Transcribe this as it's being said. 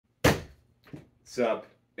Sup,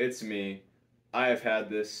 it's me. I have had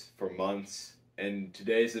this for months, and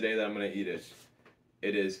today's the day that I'm gonna eat it.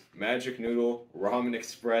 It is Magic Noodle Ramen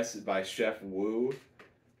Express by Chef Wu.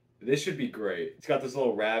 This should be great. It's got this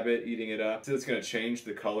little rabbit eating it up. So it's gonna change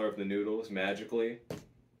the color of the noodles magically. It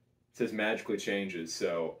says magically changes,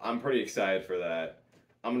 so I'm pretty excited for that.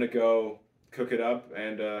 I'm gonna go cook it up,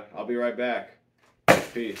 and I'll be right back.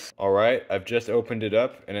 Peace. Alright, I've just opened it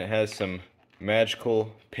up, and it has some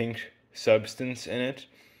magical pink substance in it.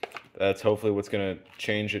 That's hopefully what's gonna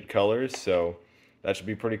change it colors, so that should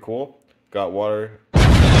be pretty cool. Got water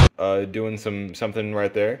doing something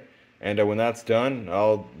right there, and when that's done,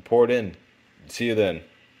 I'll pour it in. See you then.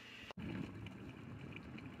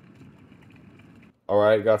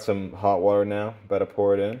 Alright, got some hot water now. About to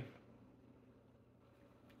pour it in.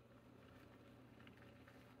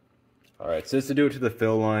 Alright, so this is to do it to the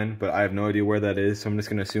fill line, but I have no idea where that is, so I'm just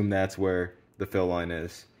gonna assume that's where the fill line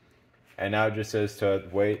is. And now it just says to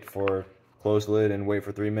close the lid and wait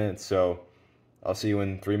for 3 minutes, so I'll see you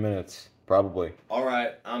in 3 minutes, probably.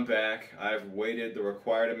 Alright, I'm back. I've waited the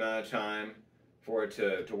required amount of time for it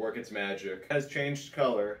to work its magic. It has changed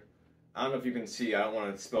color. I don't know if you can see, I don't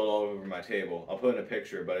want to spill it all over my table. I'll put in a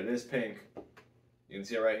picture, but it is pink. You can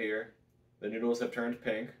see it right here. The noodles have turned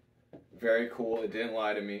pink. Very cool, it didn't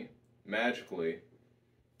lie to me. Magically.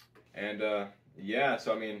 And yeah,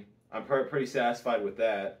 so I mean, I'm pretty satisfied with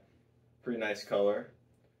that. Pretty nice color,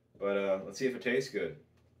 but let's see if it tastes good.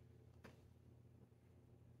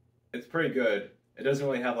 It's pretty good. It doesn't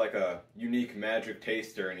really have like a unique magic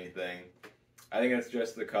taste or anything. I think it's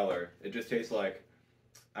just the color. It just tastes like,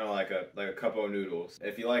 I don't know, like a cup of noodles.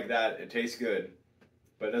 If you like that, it tastes good,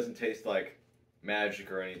 but it doesn't taste like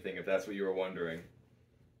magic or anything, if that's what you were wondering.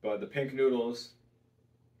 But the pink noodles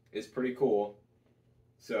is pretty cool.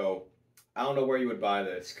 So I don't know where you would buy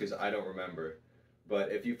this because I don't remember.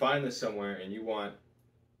 But if you find this somewhere and you want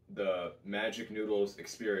the Magic Noodles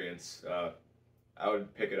experience, I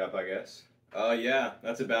would pick it up, I guess. Yeah,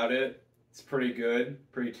 that's about it. It's pretty good,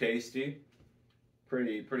 pretty tasty,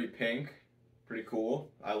 pretty pink, pretty cool.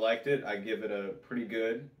 I liked it. I give it a pretty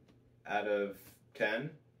good out of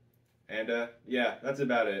 10. And yeah, that's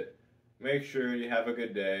about it. Make sure you have a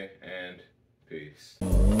good day, and peace.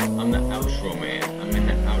 I'm the outro man. I'm in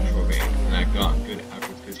the outro game, and I got good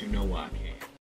outros because you know why I can.